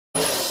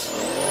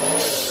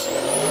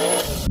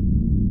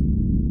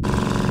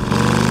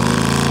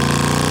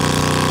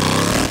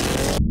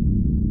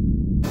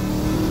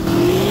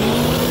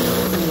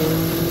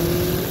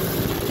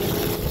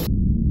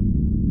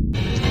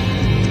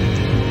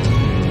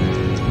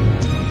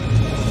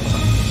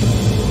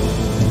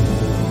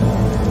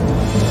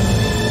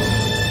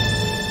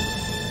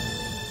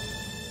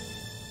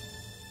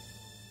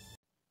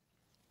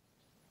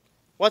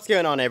What's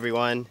going on,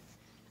 everyone?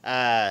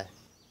 Or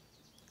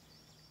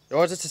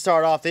just to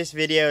start off, this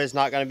video is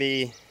not going to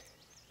be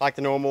like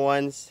the normal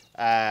ones.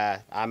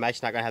 I'm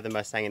actually not going to have the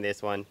Mustang in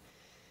this one.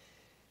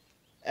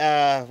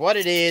 What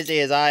it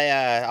is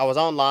I was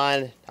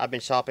online. I've been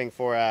shopping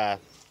for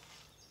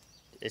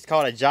it's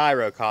called a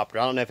gyrocopter.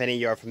 I don't know if any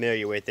of you are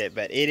familiar with it,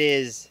 but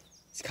it's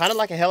kind of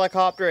like a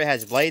helicopter. It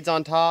has blades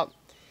on top,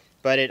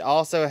 but it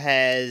also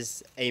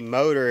has a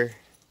motor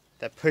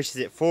that pushes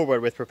it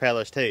forward with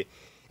propellers too.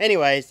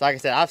 Anyways, like I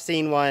said, I've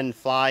seen one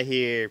fly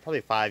here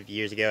probably 5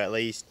 years ago at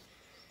least,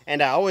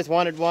 and I always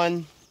wanted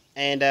one.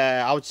 And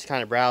I was just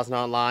kind of browsing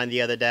online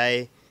the other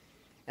day,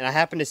 and I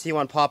happened to see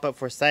one pop up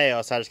for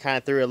sale, so I just kind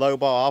of threw a low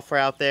ball offer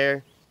out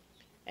there,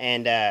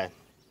 and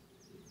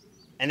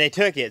they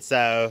took it.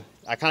 So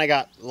I kind of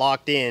got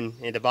locked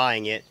into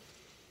buying it,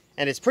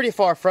 and it's pretty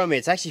far from me.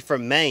 It's actually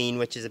from Maine,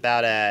 which is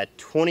about a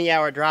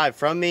 20-hour drive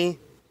from me.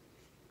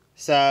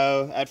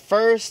 So at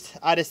first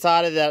I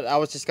decided that I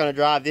was just going to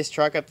drive this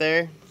truck up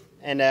there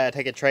and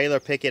take a trailer,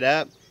 pick it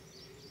up,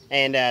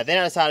 and then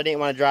I decided I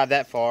didn't want to drive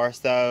that far,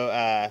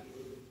 so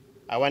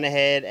I went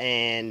ahead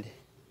and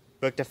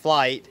booked a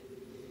flight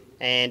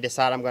and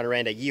decided I'm going to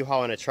rent a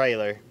U-Haul and a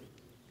trailer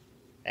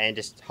and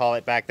just haul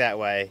it back that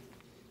way.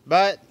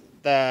 But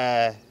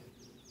the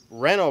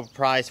rental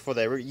price for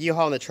the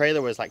U-Haul and the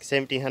trailer was like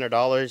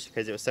 $1,700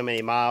 because it was so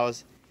many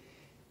miles.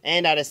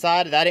 And I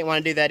decided I didn't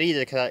want to do that either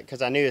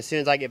because I knew as soon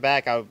as I get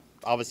back,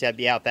 I'd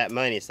be out that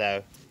money.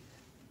 So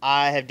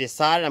I have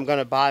decided I'm going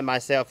to buy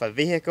myself a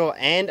vehicle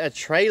and a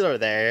trailer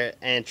there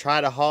and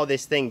try to haul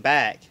this thing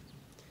back.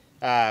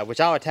 Which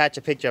I'll attach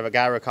a picture of a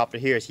gyrocopter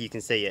here so you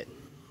can see it.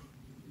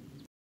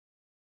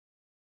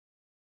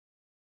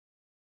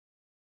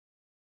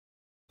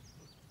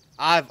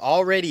 I've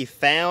already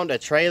found a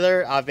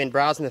trailer. I've been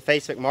browsing the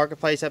Facebook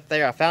Marketplace up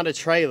there. I found a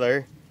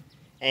trailer,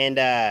 and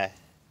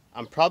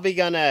I'm probably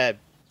gonna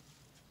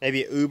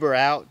maybe Uber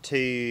out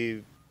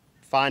to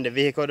find a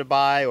vehicle to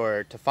buy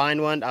or to find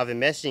one. I've been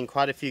messaging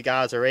quite a few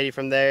guys already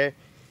from there.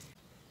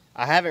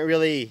 I haven't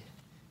really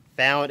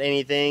found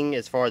anything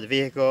as far as a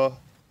vehicle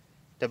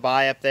to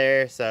buy up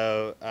there,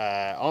 so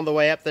on the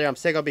way up there I'm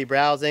still gonna be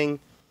browsing,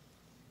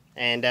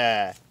 and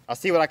I'll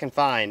see what I can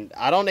find.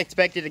 I don't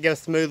expect it to go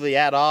smoothly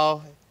at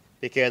all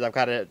because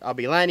I'll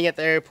be landing at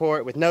the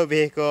airport with no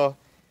vehicle,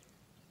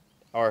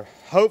 or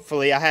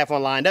hopefully I have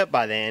one lined up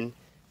by then,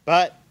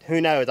 but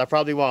who knows, I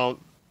probably won't,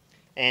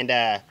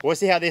 and we'll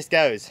see how this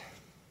goes.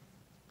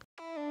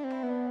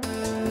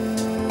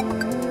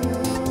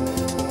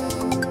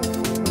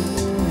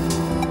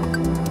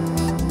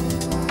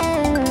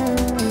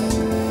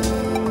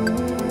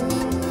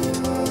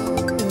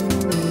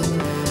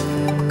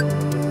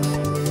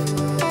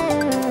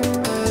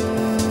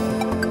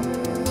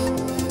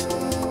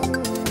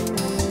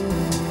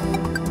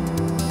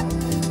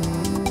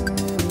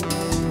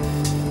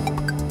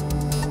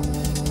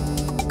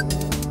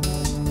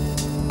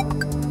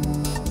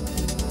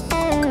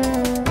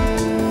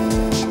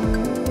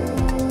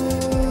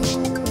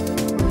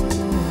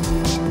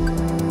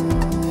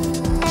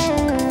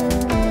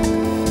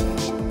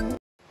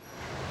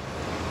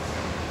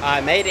 I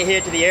made it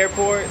here to the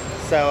airport,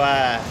 so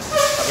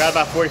I've got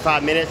about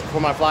 45 minutes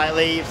before my flight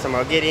leaves, so I'm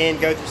going to get in,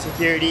 go through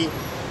security,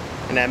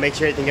 and make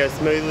sure everything goes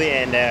smoothly,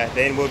 and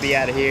then we'll be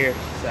out of here.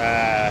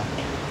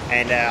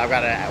 I've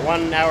got a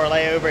 1 hour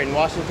layover in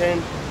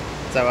Washington,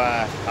 so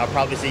I'll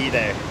probably see you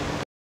there.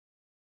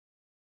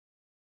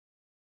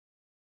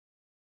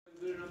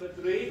 Number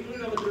 3,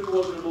 number 3,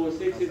 water number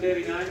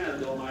 6039,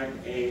 and Omar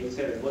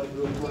 87. What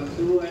group 1,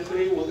 2, and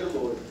 3, welcome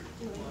aboard.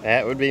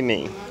 That would be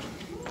me.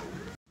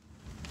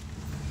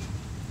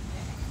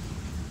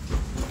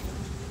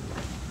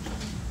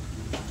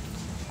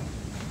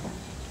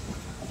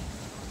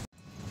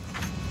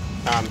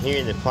 I'm here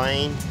in the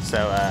plane,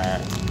 so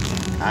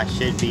I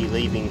should be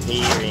leaving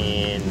here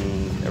in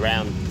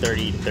around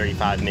 30 to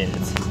 35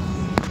 minutes.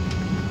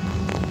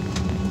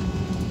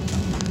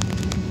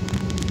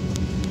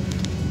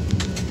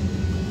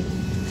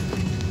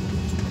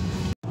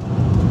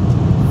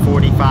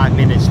 "45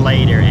 minutes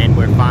later, and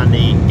we're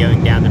finally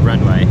going down the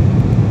runway.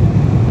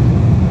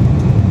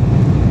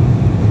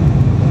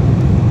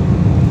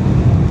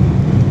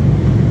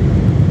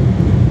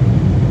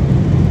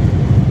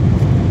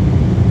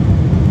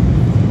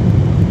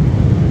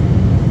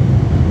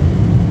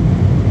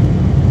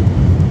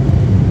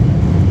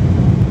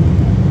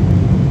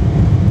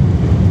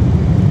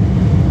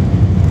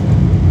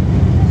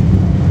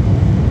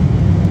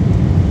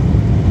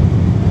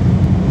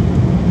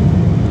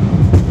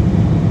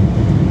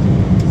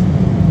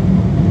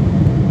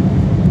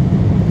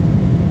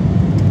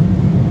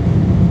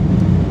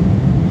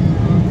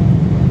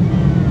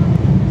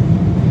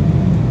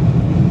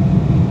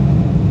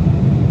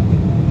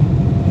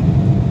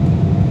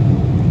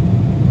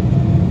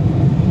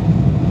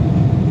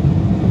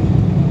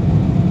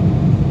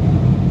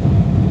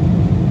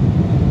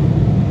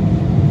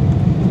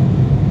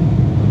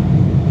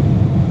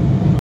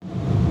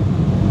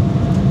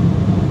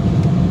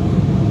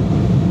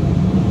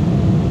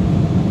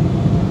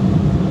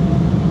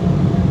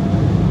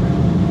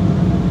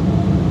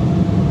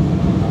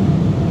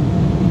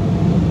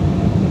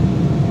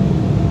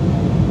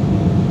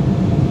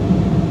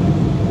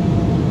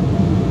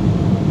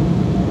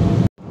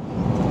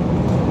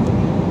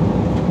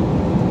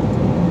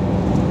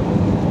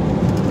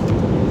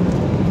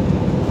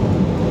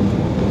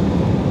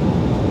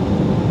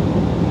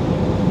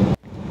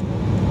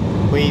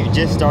 We've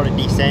just started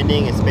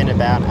descending. It's been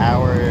about an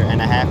hour and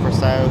a half or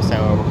so,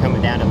 so we're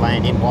coming down to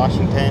land in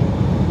Washington.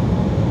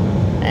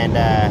 And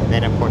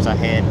then of course I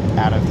head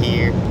out of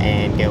here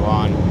and go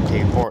on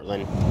to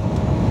Portland.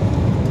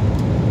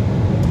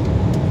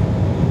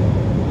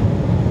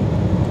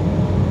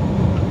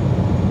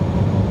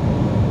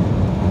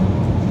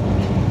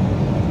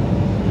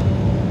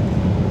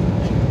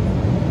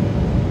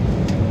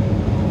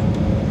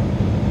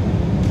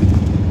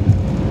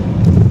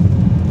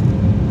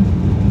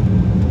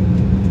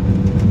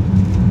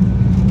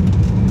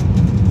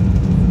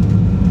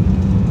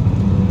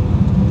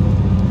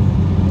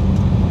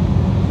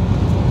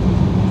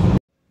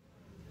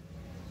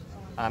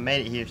 I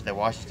made it here to the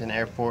Washington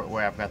airport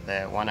where I've got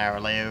the 1 hour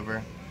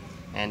layover,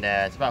 and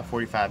it's about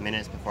 45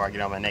 minutes before I get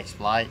on my next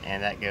flight,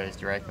 and that goes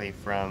directly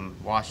from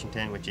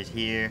Washington, which is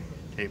here,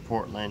 to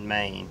Portland,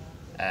 Maine.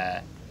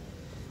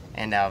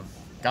 And I've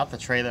got the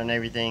trailer and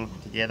everything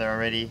together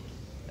already.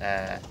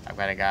 I've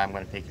got a guy I'm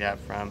going to pick it up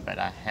from, but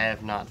I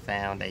have not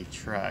found a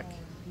truck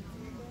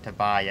to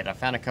buy yet. I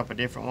found a couple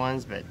different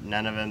ones, but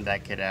none of them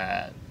that could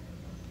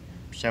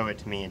show it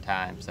to me in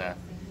time. So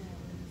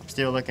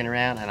still looking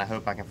around, and I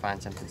hope I can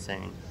find something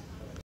soon.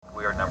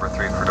 We are number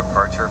 3 for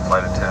departure.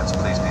 Flight attendants,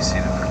 please be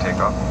seated for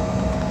takeoff.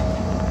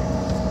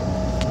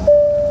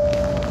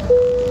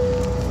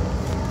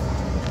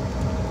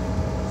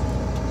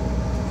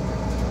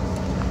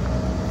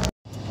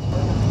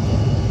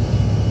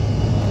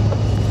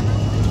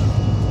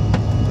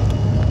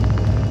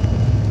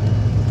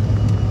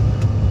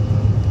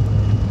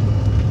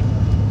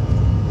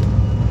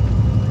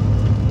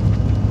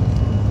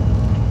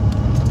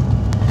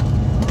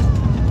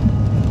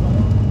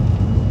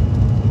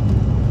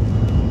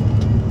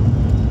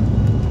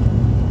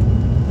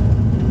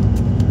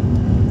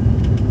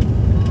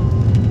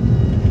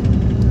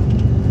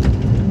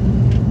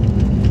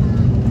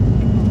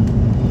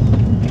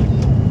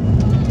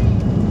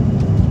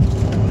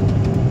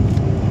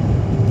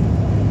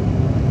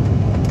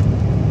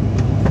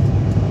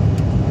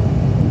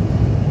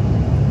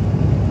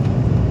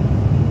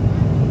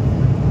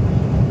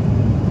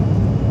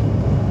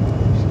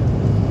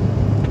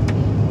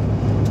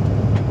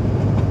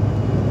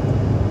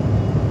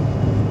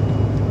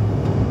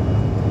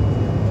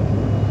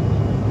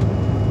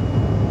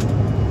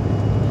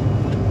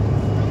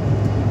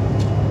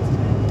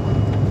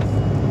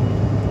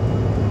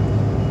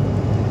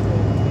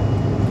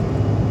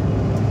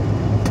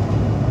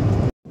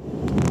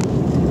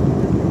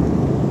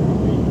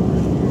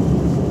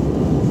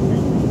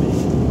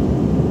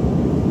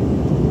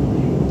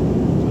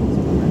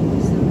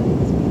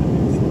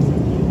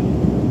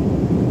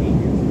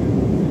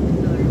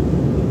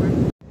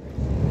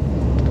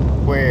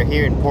 We're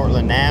here in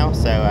Portland now,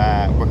 so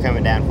we're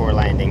coming down for a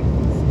landing.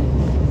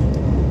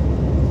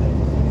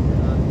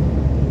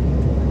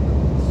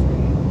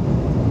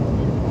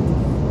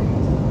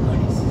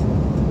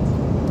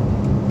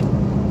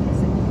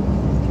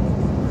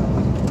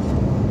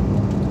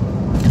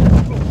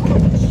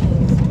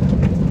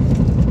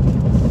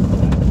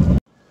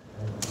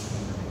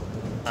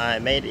 I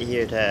made it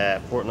here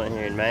to Portland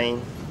here in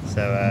Maine,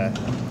 so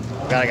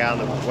got a guy on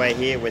the way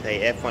here with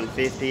a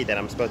F-150 that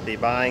I'm supposed to be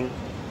buying.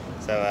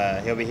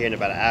 So he'll be here in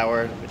about an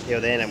hour.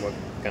 Until then, I'm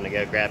gonna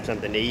go grab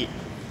something to eat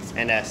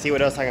and see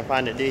what else I can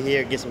find to do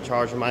here. Get some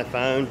charge for my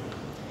phone,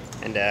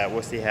 and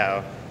we'll see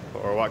how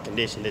or what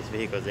condition this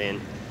vehicle's in.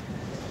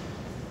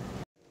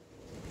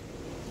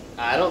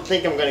 I don't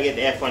think I'm gonna get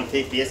the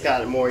F-150. It's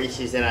got more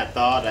issues than I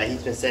thought.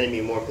 He's been sending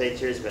me more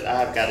pictures, but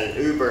I've got an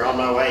Uber on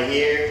my way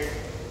here.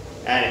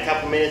 In a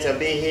couple minutes I'll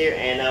be here,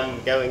 and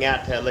I'm going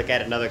out to look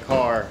at another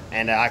car,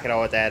 and I could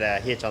always add a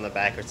hitch on the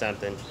back or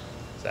something.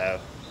 So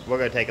we're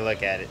gonna take a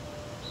look at it.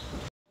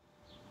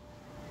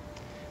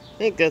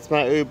 I think that's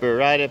my Uber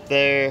right up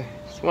there.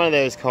 It's one of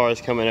those cars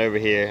coming over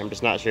here. I'm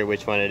just not sure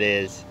which one it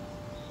is.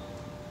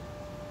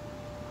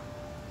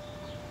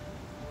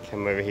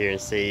 Come over here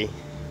and see.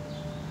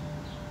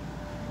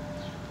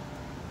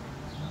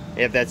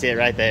 Yep, that's it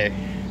right there.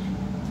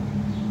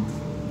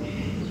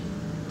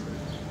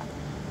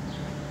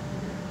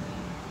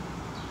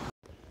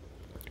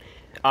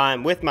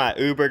 I'm with my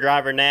Uber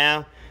driver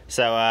now,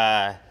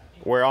 so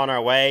we're on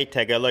our way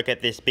to go look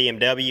at this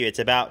BMW. It's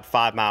about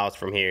 5 miles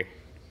from here.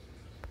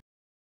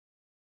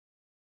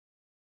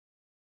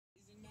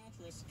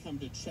 Come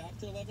to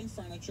Chapter 11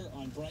 Furniture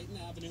on Brighton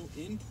Avenue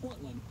in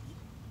Portland.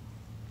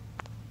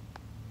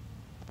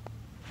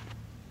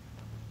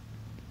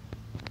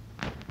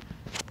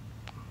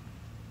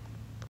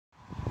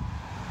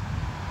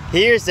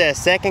 Here's the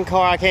second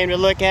car I came to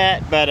look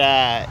at, but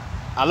I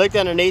looked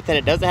underneath and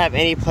it doesn't have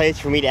any place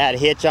for me to add a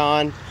hitch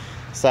on.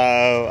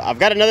 So I've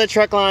got another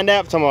truck lined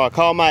up, so I'm gonna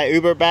call my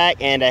Uber back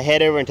and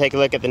head over and take a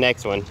look at the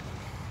next one.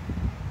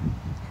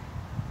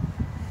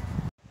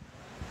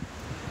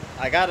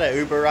 I got an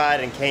Uber ride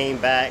and came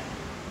back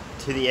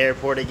to the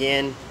airport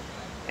again,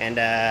 and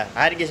I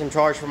had to get some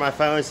charge for my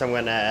phone, so I'm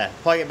gonna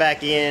plug it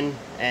back in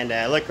and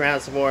look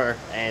around some more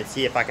and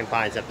see if I can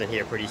find something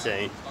here pretty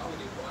soon.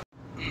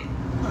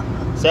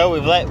 So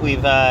we've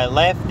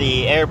left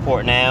the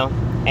airport now,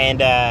 and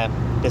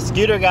the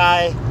scooter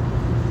guy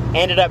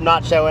ended up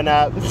not showing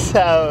up,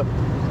 so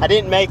I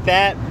didn't make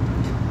that.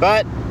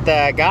 But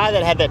the guy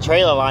that had that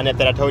trailer lineup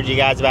that I told you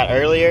guys about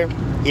earlier,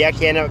 he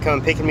actually ended up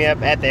coming picking me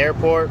up at the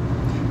airport,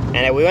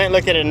 and we went and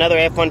looked at another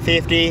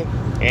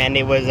F-150, and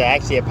it was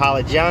actually a pile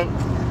of junk.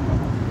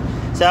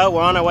 So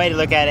we're on our way to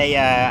look at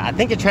I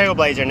think a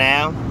Trailblazer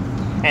now,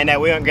 and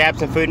we went and grabbed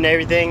some food and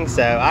everything.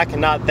 So I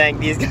cannot thank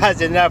these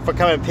guys enough for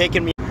coming and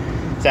picking me.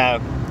 So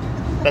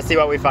let's see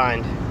what we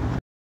find.